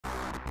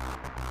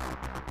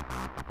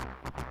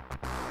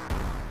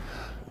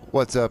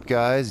What's up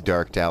guys,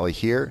 Dark Dally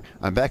here.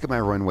 I'm back at my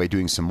runway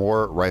doing some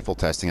more rifle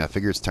testing. I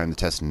figure it's time to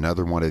test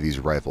another one of these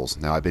rifles.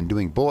 Now I've been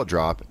doing bullet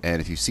drop,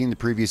 and if you've seen the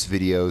previous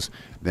videos,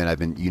 then I've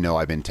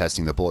been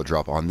testing the bullet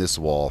drop on this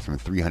wall from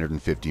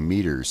 350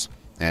 meters.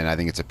 And I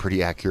think it's a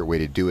pretty accurate way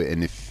to do it.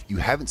 And if you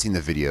haven't seen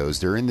the videos,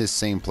 they're in this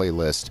same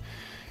playlist.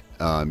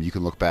 You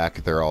can look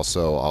back there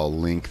also. I'll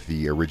link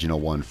the original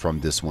one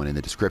from this one in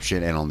the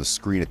description and on the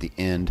screen at the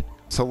end.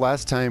 So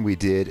last time we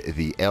did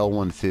the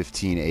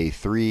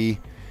L115A3.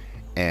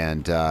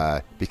 And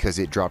because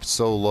it dropped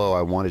so low,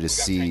 I wanted to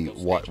see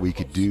what we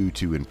could do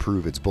to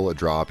improve its bullet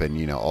drop,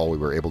 and all we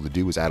were able to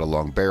do was add a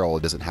long barrel.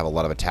 It doesn't have a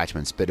lot of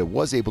attachments, but it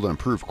was able to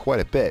improve quite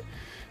a bit.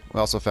 We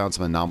also found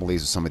some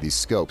anomalies with some of these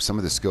scopes. Some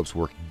of the scopes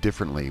work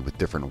differently with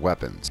different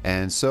weapons,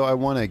 and so I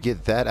want to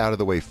get that out of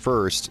the way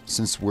first.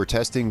 Since we're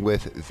testing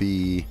with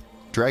the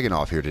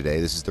Dragunov here today,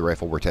 this is the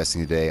rifle we're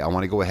testing today, I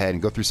want to go ahead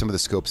and go through some of the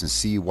scopes and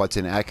see what's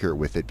inaccurate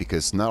with it,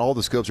 because not all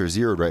the scopes are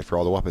zeroed right for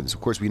all the weapons.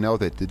 Of course, we know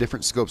that the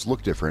different scopes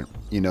look different.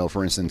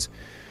 For instance,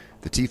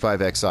 the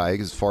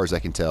T5XI, as far as I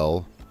can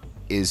tell,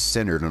 is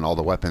centered on all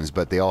the weapons,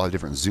 but they all have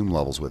different zoom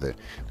levels with it.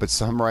 But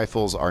some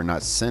rifles are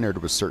not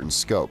centered with certain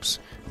scopes.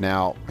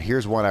 Now,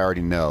 here's one I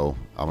already know.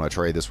 I'm going to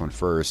try this one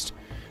first.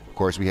 Of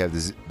course, we have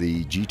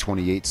the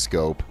G28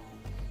 scope.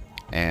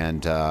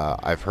 And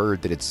I've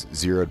heard that it's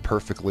zeroed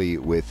perfectly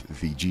with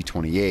the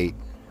G28,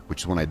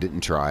 which is one I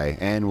didn't try,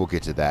 and we'll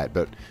get to that.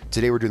 But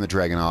today we're doing the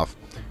Dragunov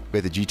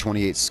with the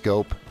G28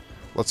 scope.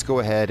 Let's go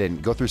ahead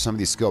and go through some of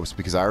these scopes,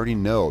 because I already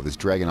know this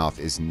Dragunov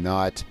is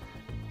not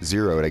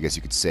zeroed, I guess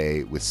you could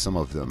say, with some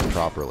of them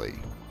properly.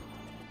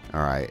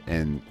 Alright,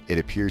 and it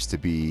appears to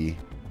be...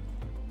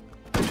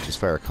 Just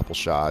fire a couple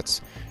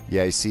shots.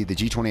 Yeah, you see the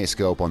G28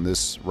 scope on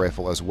this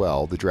rifle as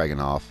well, the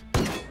Dragunov,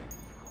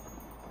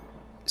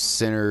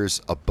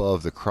 centers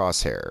above the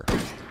crosshair.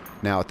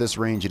 Now at this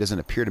range it doesn't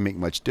appear to make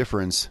much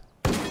difference.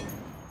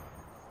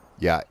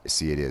 Yeah,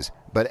 see, it is,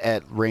 but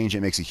at range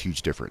it makes a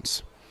huge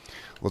difference.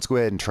 Let's go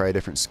ahead and try a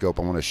different scope.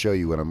 I want to show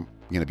you what I'm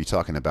going to be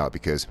talking about,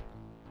 because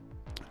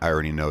I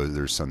already know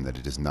there's some that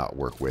it does not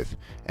work with,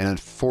 and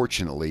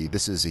unfortunately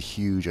this is a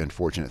huge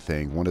unfortunate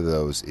thing. One of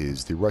those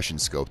is the Russian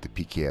scope, the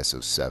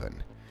PKS-07.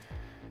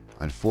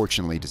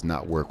 Unfortunately does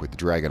not work with the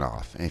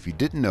Dragunov, and if you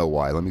didn't know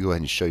why, let me go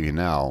ahead and show you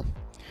now.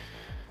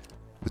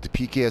 With the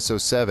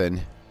PKS-07,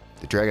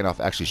 the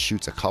Dragunov actually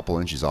shoots a couple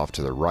inches off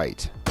to the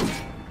right.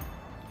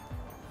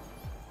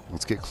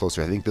 Let's get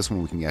closer. I think this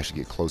one we can actually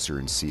get closer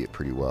and see it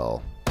pretty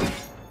well.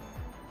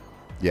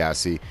 Yeah,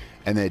 see?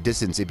 And then at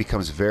distance, it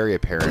becomes very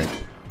apparent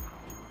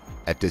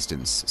at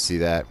distance. See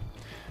that?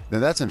 Now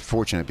that's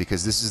unfortunate,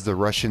 because this is the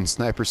Russian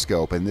sniper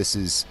scope, and this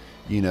is,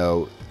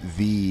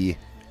 the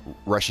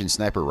Russian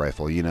sniper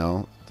rifle,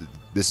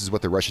 This is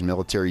what the Russian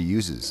military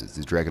uses. It's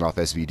the Dragunov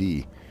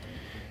SVD.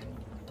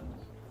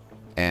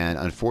 And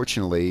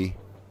unfortunately,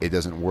 it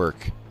doesn't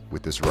work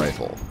with this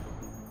rifle.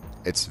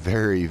 It's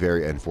very,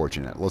 very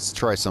unfortunate. Let's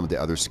try some of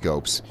the other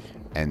scopes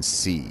and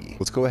see.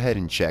 Let's go ahead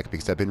and check,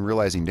 because I've been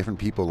realizing different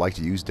people like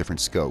to use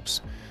different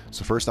scopes.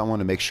 So first I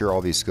want to make sure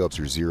all these scopes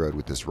are zeroed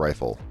with this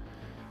rifle.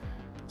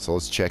 So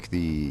let's check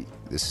this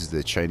is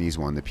the Chinese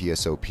one, the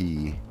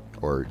PSOP,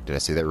 or did I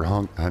say that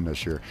wrong? I'm not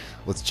sure.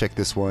 Let's check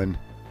this one.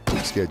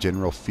 Let's get a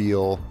general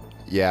feel.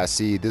 Yeah,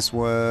 see, this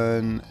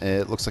one,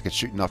 it looks like it's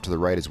shooting off to the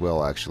right as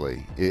well,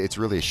 actually. It's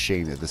really a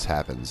shame that this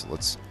happens.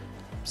 Let's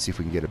see if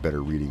we can get a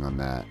better reading on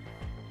that.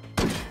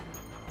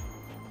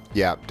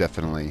 Yeah,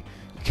 definitely.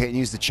 You can't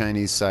use the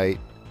Chinese sight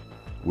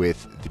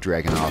with the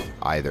Dragunov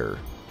either.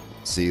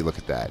 See, look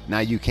at that. Now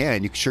you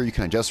can. Sure, you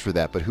can adjust for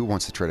that, but who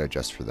wants to try to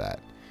adjust for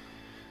that?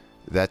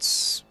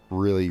 That's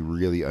really,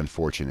 really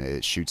unfortunate.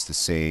 It shoots the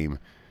same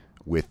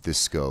with this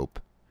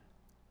scope.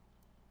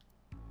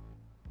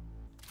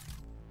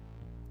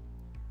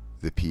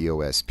 The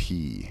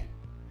POSP.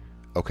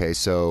 Okay,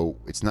 so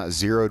it's not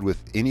zeroed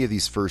with any of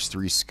these first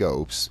three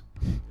scopes,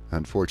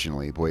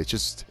 unfortunately. Boy, it's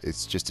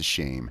just a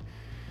shame.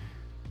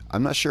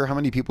 I'm not sure how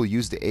many people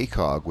use the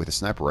ACOG with a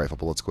sniper rifle,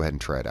 but let's go ahead and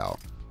try it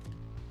out.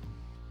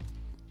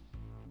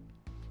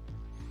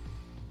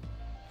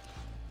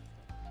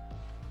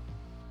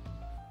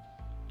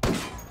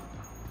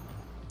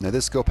 Now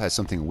this scope has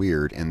something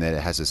weird in that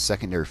it has a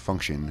secondary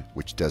function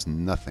which does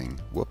nothing.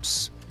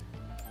 Whoops.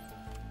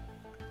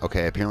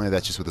 Okay, apparently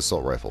that's just with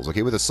assault rifles.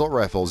 Okay, with assault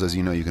rifles, as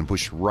you know, you can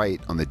push right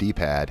on the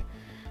D-pad,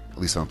 at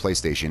least on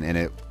PlayStation, and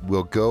it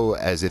will go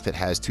as if it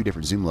has two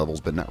different zoom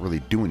levels, but not really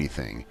do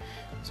anything.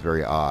 It's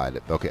very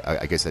odd. Okay,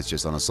 I guess that's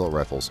just on assault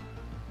rifles.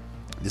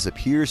 This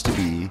appears to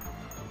be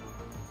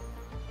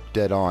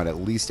dead on, at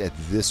least at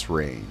this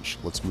range.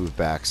 Let's move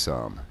back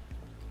some.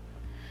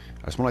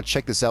 I just want to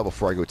check this out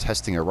before I go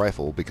testing a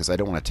rifle, because I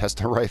don't want to test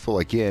a rifle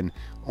again,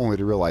 only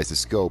to realize the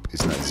scope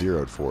is not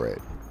zeroed for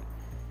it.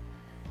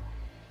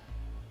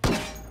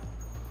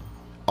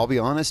 I'll be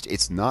honest,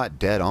 it's not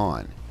dead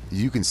on.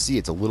 You can see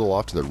it's a little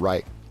off to the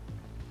right.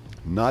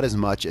 Not as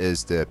much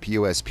as the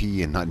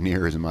POSP and not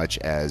near as much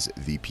as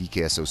the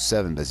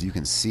PKS-07, but as you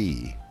can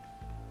see,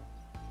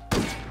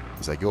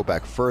 as I go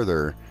back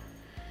further,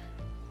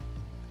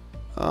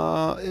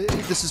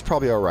 This is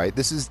probably alright.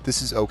 This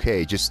is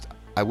okay. Just,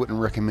 I wouldn't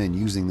recommend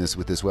using this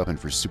with this weapon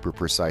for super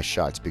precise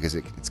shots because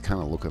it's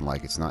kind of looking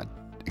like it's not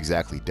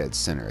exactly dead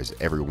center, as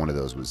every one of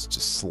those was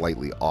just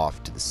slightly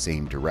off to the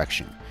same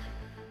direction.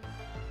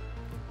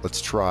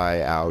 Let's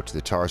try out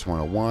the TARS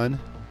 101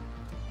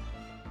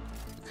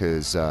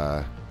 because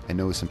I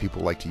know some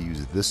people like to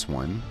use this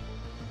one.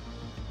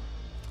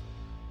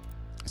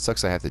 It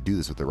sucks I have to do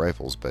this with the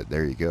rifles, but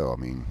there you go. I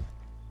mean,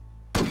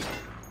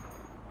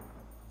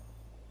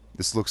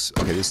 this looks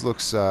okay. This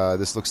looks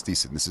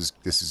decent.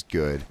 This is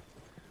good.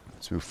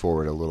 Let's move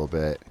forward a little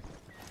bit.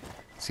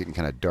 It's getting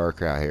kind of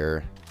dark out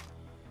here.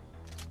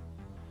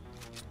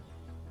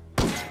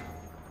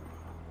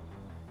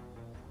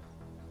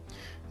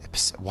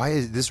 Why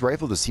is this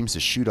rifle just seems to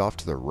shoot off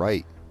to the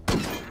right?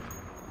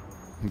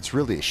 It's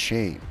really a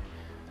shame.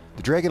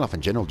 The Dragunov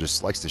in general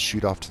just likes to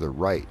shoot off to the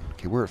right.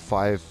 Okay, we're at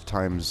 5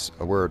 times.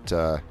 We're at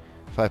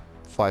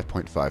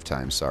 5.5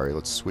 times. Sorry,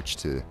 let's switch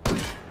to.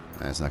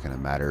 It's not going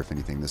to matter. If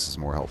anything, this is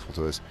more helpful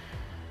to us.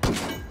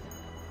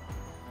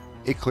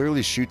 It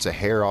clearly shoots a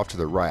hair off to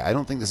the right. I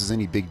don't think this is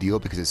any big deal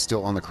because it's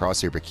still on the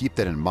crosshair. But keep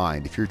that in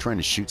mind. If you're trying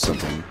to shoot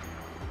something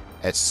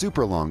at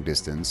super long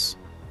distance,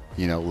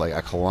 you know, like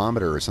a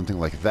kilometer or something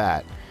like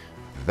that,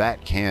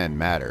 that can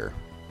matter.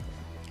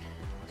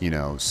 You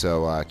know,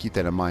 so keep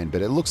that in mind.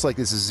 But it looks like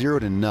this is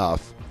zeroed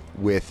enough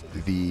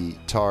with the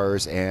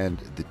TARS and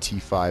the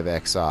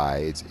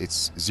T5XI.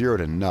 It's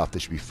zeroed enough.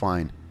 That should be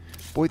fine.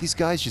 Boy, these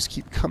guys just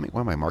keep coming.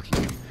 Why am I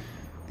marking them?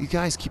 These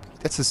guys keep...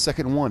 That's the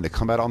second one to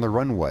come out on the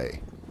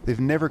runway. They've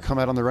never come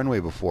out on the runway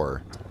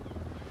before.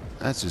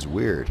 That's just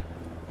weird.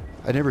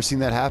 I've never seen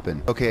that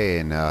happen. Okay,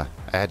 and I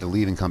had to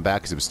leave and come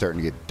back because it was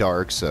starting to get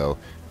dark, so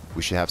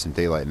we should have some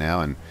daylight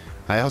now. And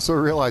I also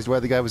realized why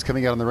the guy was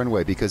coming out on the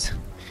runway, because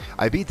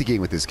I beat the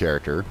game with this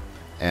character,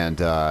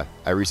 and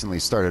I recently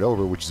started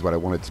over, which is what I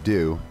wanted to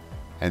do,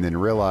 and then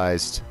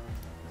realized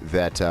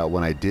that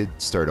when I did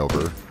start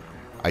over,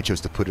 I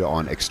chose to put it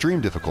on extreme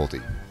difficulty.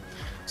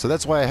 So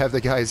that's why I have the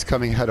guys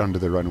coming out onto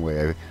the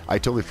runway. I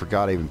totally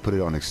forgot I even put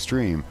it on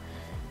extreme.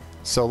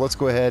 So let's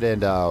go ahead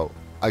and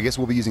I guess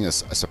we'll be using a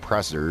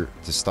suppressor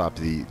to stop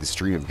the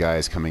stream of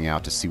guys coming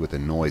out to see what the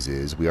noise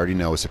is. We already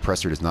know a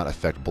suppressor does not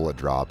affect bullet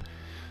drop.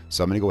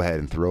 So I'm going to go ahead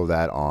and throw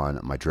that on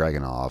my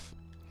Dragunov.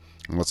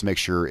 And let's make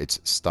sure it's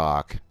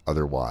stock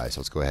otherwise.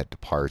 Let's go ahead to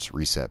parts,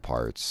 reset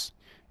parts.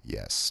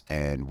 Yes.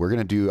 And we're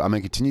going to I'm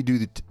going to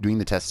continue doing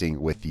the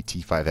testing with the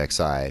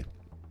T5XI.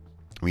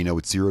 We know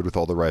it's zeroed with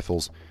all the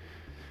rifles.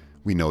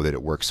 We know that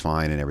it works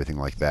fine and everything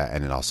like that.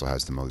 And it also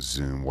has the most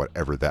zoom,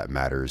 whatever that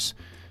matters.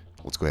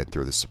 Let's go ahead and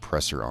throw the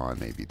suppressor on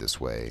maybe this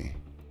way.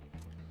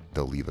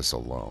 They'll leave us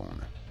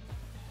alone.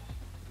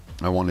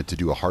 I wanted to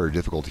do a harder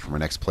difficulty for my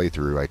next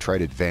playthrough. I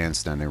tried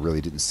advanced and I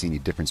really didn't see any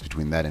difference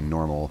between that and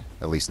normal,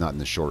 at least not in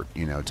the short,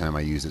 time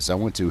I used it. So I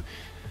went to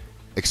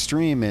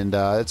extreme, and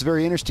it's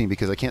very interesting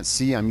because I can't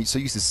see. I'm so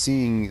used to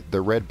seeing the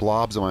red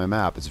blobs on my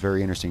map. It's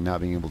very interesting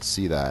not being able to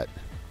see that.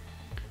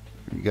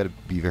 You got to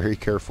be very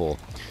careful.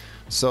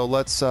 So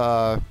let's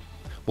go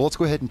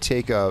ahead and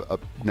take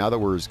now that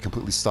we're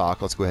completely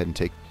stock, let's go ahead and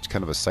take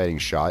kind of a sighting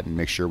shot and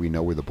make sure we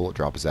know where the bullet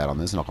drop is at on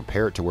this, and I'll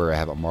compare it to where I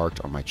have it marked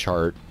on my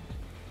chart.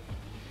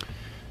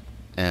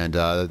 And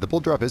the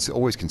bullet drop is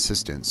always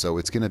consistent, so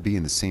it's going to be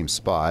in the same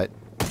spot.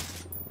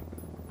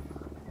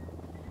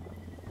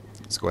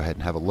 Let's go ahead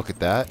and have a look at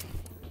that.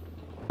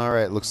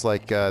 Alright, looks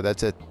like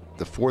that's at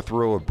the 4th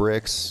row of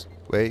bricks.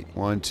 Wait,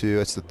 1, 2,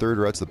 that's the 3rd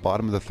row, that's the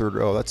bottom of the 3rd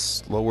row.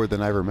 That's lower than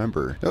I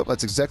remember. Nope,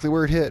 that's exactly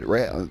where it hit.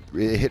 Right,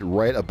 it hit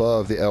right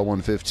above the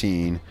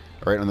L115,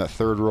 right on that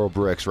 3rd row of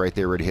bricks, right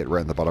there, ready to hit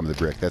right on the bottom of the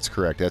brick. That's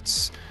correct.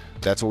 That's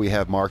what we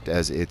have marked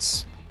as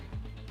its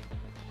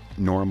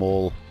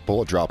normal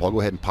bullet drop. I'll go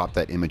ahead and pop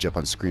that image up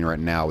on screen right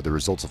now with the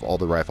results of all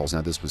the rifles.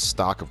 Now, this was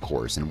stock, of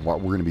course, and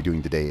what we're going to be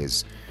doing today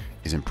is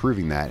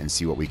improving that and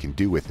see what we can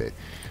do with it.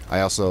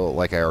 I also,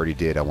 like I already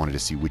did, I wanted to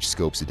see which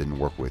scopes it didn't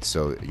work with,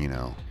 so,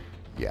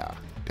 yeah,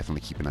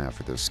 definitely keep an eye out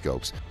for those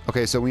scopes.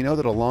 Okay, so we know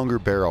that a longer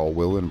barrel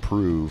will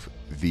improve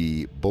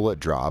the bullet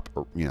drop,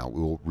 or,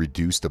 will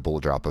reduce the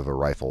bullet drop of a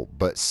rifle.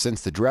 But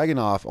since the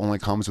Dragunov only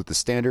comes with the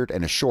standard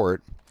and a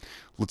short,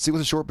 let's see what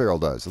the short barrel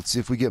does. Let's see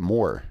if we get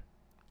more.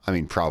 I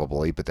mean,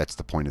 probably, but that's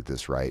the point of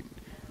this, right?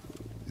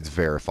 It's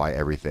verify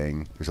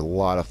everything. There's a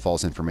lot of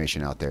false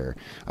information out there.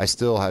 I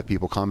still have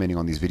people commenting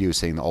on these videos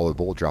saying that all the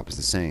bullet drop is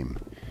the same.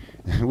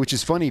 Which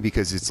is funny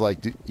because it's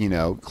like,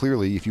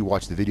 clearly if you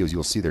watch the videos,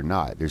 you'll see they're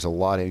not. There's a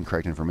lot of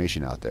incorrect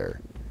information out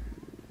there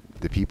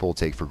that people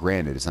take for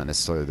granted. It's not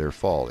necessarily their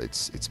fault.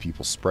 It's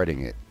people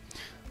spreading it.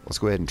 Let's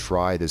go ahead and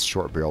try this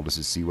short barrel just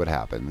to see what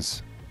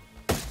happens.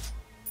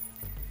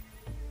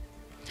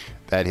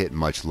 That hit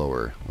much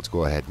lower. Let's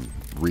go ahead and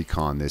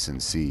recon this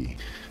and see.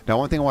 Now,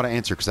 one thing I want to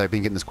answer, because I've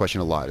been getting this question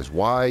a lot, is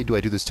why do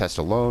I do this test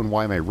alone?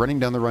 Why am I running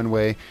down the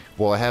runway?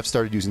 Well, I have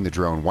started using the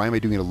drone. Why am I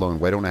doing it alone?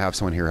 Why don't I have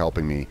someone here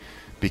helping me?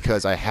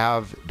 Because I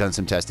have done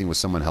some testing with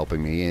someone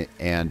helping me,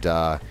 and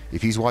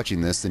if he's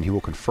watching this, then he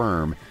will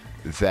confirm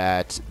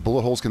that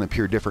bullet holes can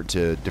appear different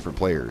to different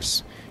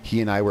players. He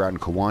and I were out in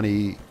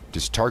Kawani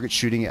just target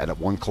shooting at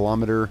 1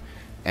 kilometer,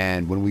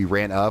 And when we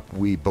ran up,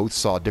 we both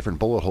saw different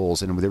bullet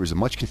holes, and there was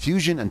much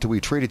confusion until we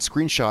traded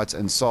screenshots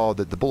and saw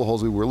that the bullet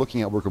holes we were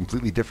looking at were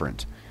completely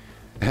different.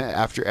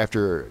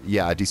 after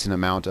a decent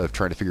amount of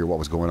trying to figure out what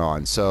was going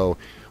on. So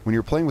when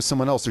you're playing with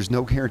someone else, there's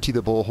no guarantee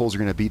the bullet holes are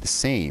going to be the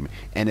same.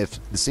 And if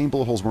the same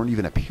bullet holes weren't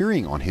even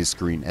appearing on his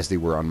screen as they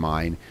were on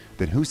mine,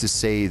 then who's to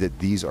say that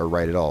these are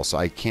right at all? So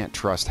I can't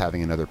trust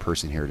having another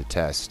person here to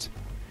test.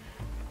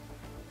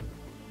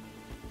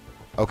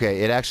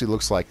 Okay, it actually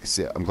looks like,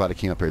 see, I'm glad it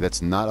came up here.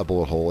 That's not a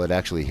bullet hole. It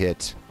actually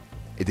hit,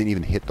 it didn't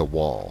even hit the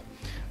wall.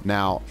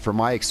 Now, from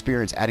my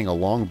experience, adding a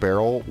long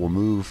barrel will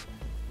move,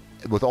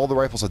 with all the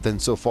rifles I've done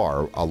so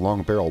far, a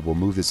long barrel will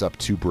move this up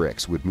 2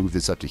 bricks, would move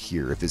this up to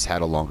here if this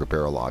had a longer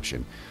barrel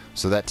option.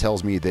 So that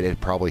tells me that it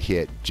probably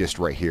hit just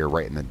right here,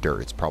 right in the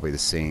dirt. It's probably the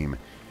same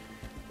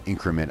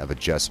increment of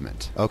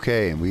adjustment.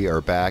 Okay, and we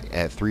are back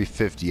at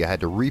 350. I had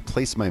to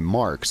replace my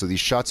mark, so these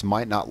shots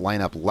might not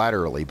line up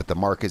laterally, but the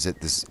mark is at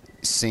this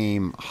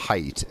same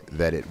height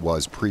that it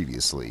was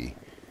previously.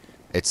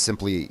 It's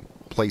simply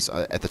placed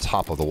at the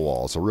top of the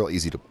wall. It's a real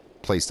easy to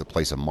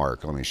place a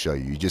mark. Let me show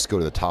you. You just go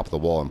to the top of the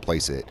wall and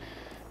place it,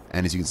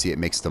 and as you can see, it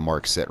makes the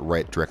mark set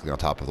right directly on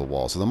top of the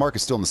wall. So the mark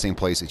is still in the same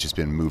place, it's just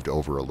been moved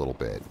over a little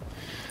bit.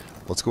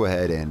 Let's go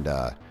ahead and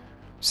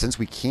since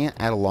we can't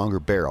add a longer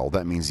barrel,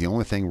 that means the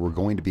only thing we're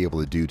going to be able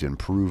to do to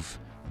improve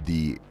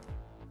the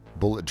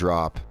bullet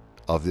drop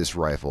of this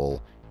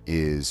rifle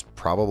is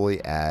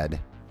probably add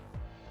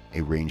a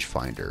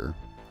rangefinder.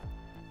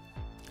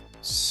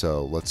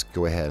 So let's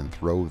go ahead and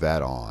throw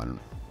that on.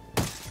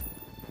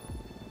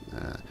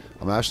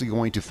 I'm actually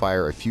going to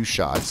fire a few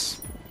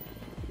shots.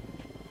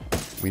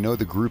 We know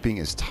the grouping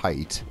is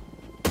tight.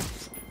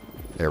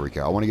 There we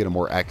go. I want to get a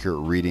more accurate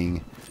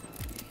reading.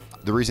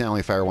 The reason I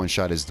only fire 1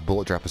 shot is the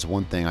bullet drop is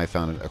one thing I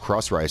found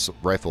across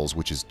rifles,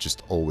 which is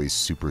just always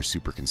super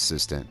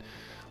consistent.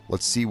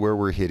 Let's see where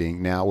we're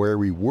hitting. Now, where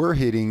we were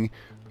hitting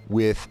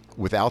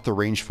without the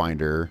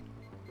rangefinder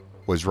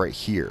was right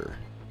here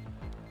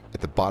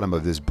at the bottom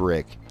of this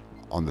brick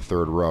on the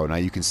 3rd row. Now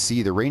you can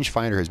see the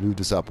rangefinder has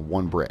moved us up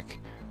 1 brick.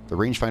 The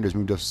rangefinder has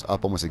moved us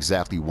up almost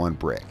exactly 1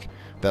 brick.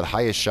 That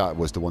highest shot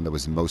was the one that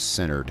was most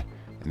centered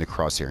in the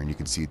crosshair, and you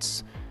can see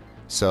it's...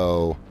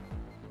 So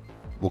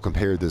we'll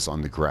compare this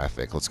on the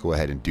graphic. Let's go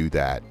ahead and do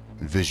that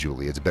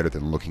visually. It's better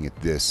than looking at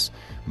this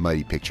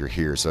muddy picture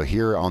here. So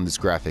here on this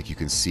graphic you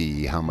can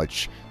see how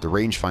much the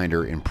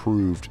rangefinder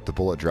improved the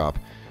bullet drop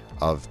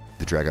of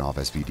the Dragunov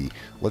SVD.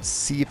 Let's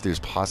see if there's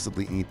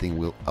possibly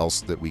anything else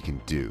that we can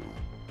do.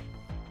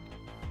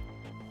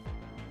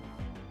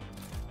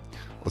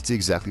 Let's see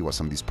exactly what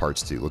some of these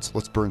parts do. Let's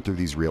burn through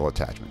these rail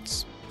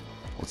attachments.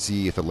 Let's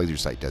see if a laser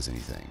sight does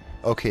anything.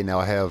 Okay, now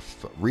I have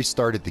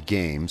restarted the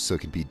game so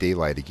it can be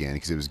daylight again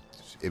because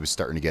it was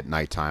starting to get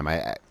nighttime.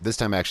 This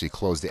time I actually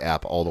closed the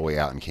app all the way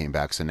out and came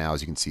back. So now,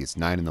 as you can see, it's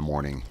 9 in the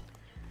morning.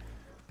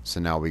 So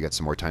now we got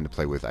some more time to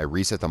play with. I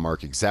reset the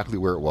mark exactly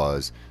where it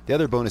was. The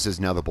other bonus is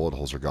now the bullet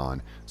holes are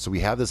gone. So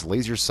we have this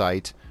laser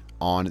sight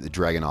on the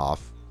Dragunov.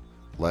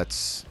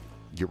 Let's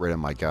get rid of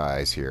my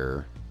guys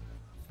here.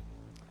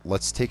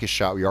 Let's take a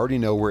shot. We already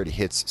know where it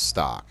hits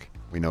stock.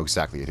 We know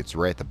exactly. It hits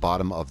right at the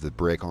bottom of the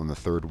brick on the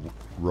 3rd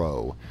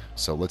row.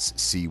 So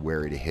let's see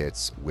where it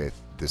hits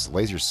with this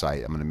laser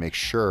sight. I'm going to make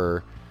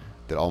sure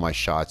that all my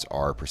shots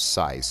are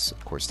precise.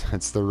 Of course,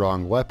 that's the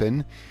wrong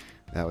weapon.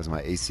 That was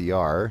my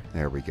ACR.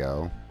 There we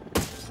go.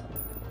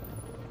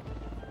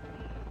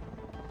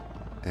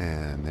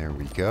 And there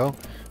we go.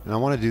 And I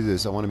want to do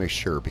this. I want to make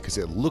sure, because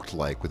it looked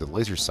like with the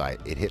laser sight,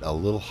 it hit a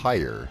little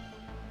higher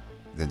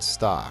than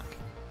stock.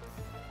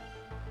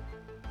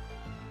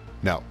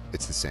 No,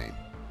 it's the same.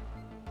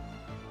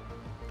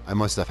 I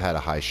must have had a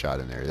high shot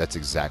in there. That's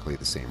exactly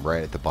the same,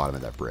 right at the bottom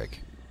of that brick.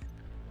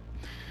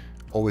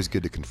 Always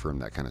good to confirm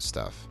that kind of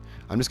stuff.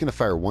 I'm just going to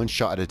fire 1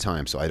 shot at a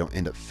time so I don't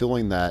end up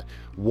filling that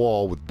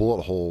wall with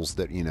bullet holes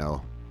that, you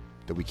know,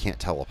 that we can't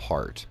tell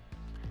apart.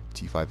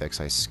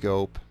 T5XI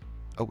scope.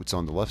 Oh, it's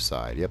on the left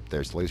side. Yep,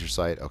 there's the laser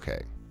sight.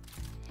 Okay.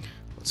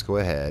 Let's go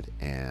ahead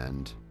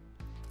and,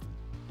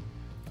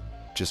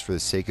 just for the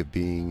sake of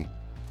being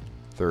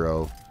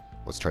thorough,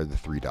 let's try the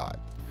 3-dot.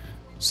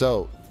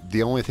 So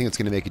the only thing that's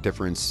going to make a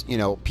difference, you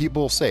know,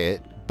 people say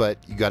it, but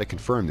you got to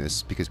confirm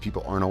this because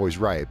people aren't always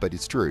right, but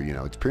it's true. You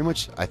know, it's pretty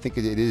much, I think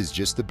it is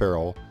just the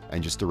barrel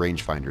and just the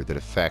rangefinder that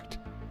affect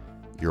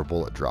your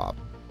bullet drop.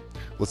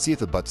 Let's see if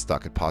the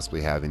buttstock could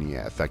possibly have any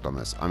effect on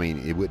this. I mean,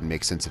 it wouldn't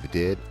make sense if it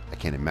did. I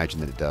can't imagine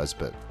that it does,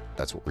 but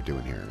that's what we're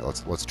doing here.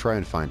 Let's try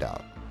and find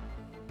out.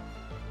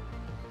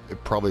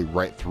 It probably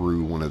right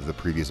through one of the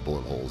previous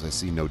bullet holes. I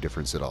see no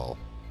difference at all.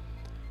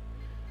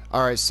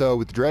 Alright, so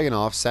with the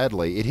Dragunov,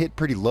 sadly, it hit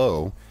pretty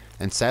low,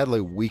 and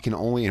sadly, we can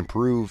only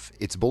improve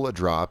its bullet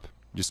drop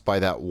just by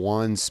that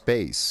 1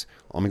 space.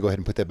 Let me go ahead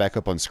and put that back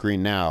up on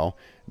screen now.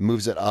 It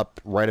moves it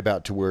up right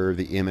about to where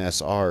the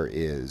MSR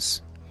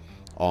is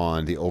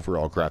on the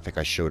overall graphic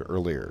I showed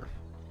earlier.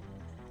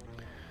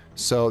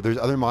 So there's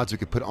other mods we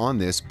could put on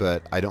this,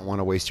 but I don't want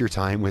to waste your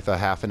time with a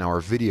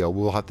half-an-hour video.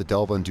 We'll have to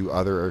delve into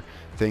other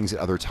things at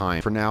other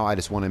times. For now, I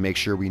just want to make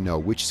sure we know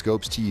which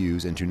scopes to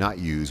use and to not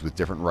use with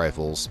different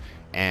rifles,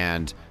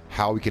 and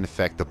how we can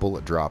affect the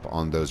bullet drop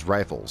on those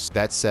rifles.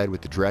 That said,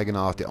 with the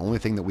Dragunov, the only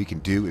thing that we can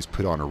do is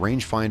put on a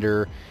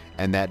rangefinder,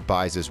 and that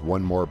buys us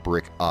one more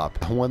brick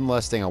up. One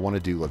last thing I want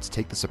to do, let's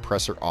take the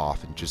suppressor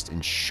off and just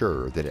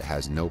ensure that it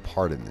has no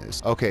part in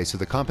this. Okay, so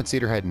the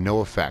compensator had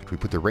no effect. We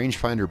put the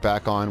rangefinder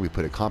back on, we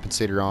put a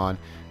compensator on,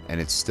 and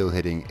it's still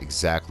hitting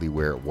exactly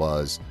where it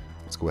was.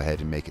 Let's go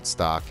ahead and make it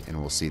stock, and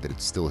we'll see that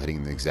it's still hitting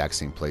in the exact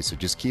same place. So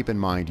just keep in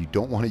mind, you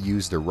don't want to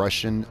use the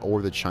Russian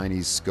or the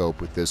Chinese scope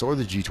with this, or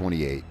the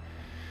G28.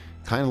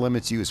 Kind of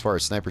limits you as far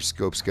as sniper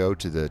scopes go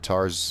to the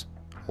TARS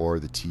or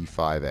the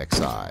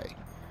T5XI.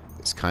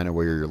 It's kind of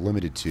where you're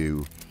limited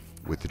to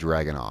with the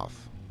Dragunov.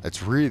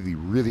 That's really,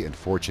 really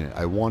unfortunate.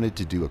 I wanted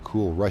to do a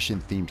cool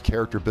Russian-themed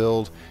character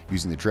build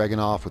using the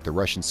Dragunov with the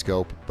Russian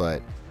scope,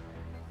 but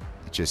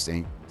it just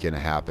ain't gonna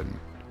happen.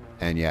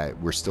 And yeah,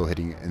 we're still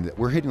hitting, and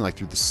we're hitting like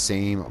through the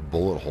same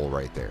bullet hole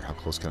right there. How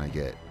close can I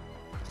get?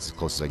 It's as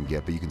close as I can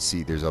get, but you can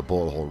see there's a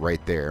bullet hole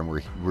right there,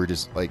 and we're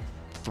just like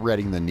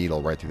threading the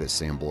needle right through that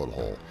same bullet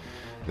hole.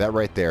 That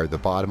right there, the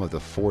bottom of the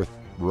 4th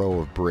row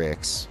of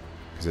bricks,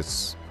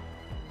 because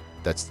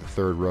that's the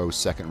 3rd row,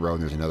 2nd row,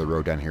 and there's another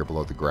row down here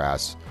below the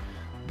grass.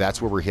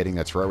 That's where we're hitting.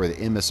 That's right where the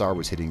MSR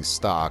was hitting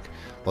stock.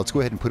 Let's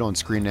go ahead and put on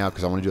screen now,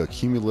 because I want to do a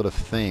cumulative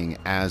thing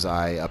as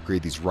I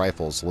upgrade these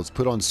rifles. So let's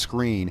put on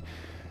screen,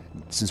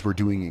 since we're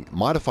doing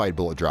modified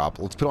bullet drop,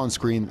 let's put on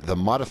screen the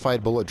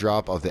modified bullet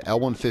drop of the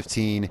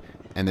L115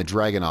 and the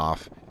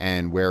Dragunov,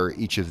 and where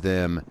each of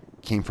them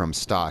came from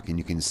stock. And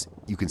you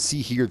can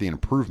see here the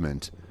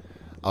improvement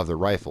of the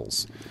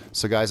rifles.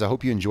 So guys, I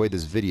hope you enjoyed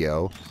this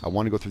video. I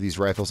want to go through these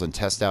rifles and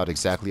test out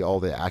exactly all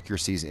the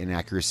accuracies,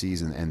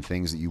 inaccuracies, and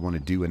things that you want to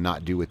do and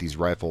not do with these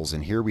rifles.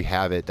 And here we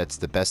have it. That's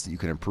the best that you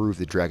can improve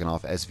the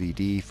Dragunov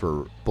SVD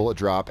for bullet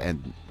drop,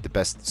 and the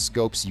best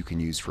scopes you can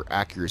use for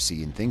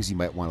accuracy and things you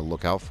might want to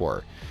look out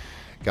for.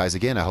 Guys,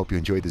 again, I hope you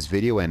enjoyed this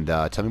video, and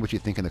tell me what you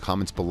think in the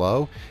comments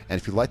below. And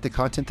if you like the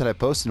content that I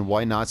post, then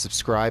why not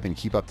subscribe and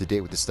keep up to date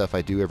with the stuff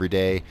I do every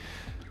day.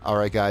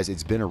 Alright guys,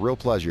 it's been a real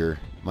pleasure.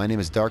 My name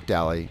is Dark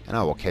Dally, and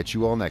I will catch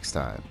you all next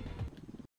time.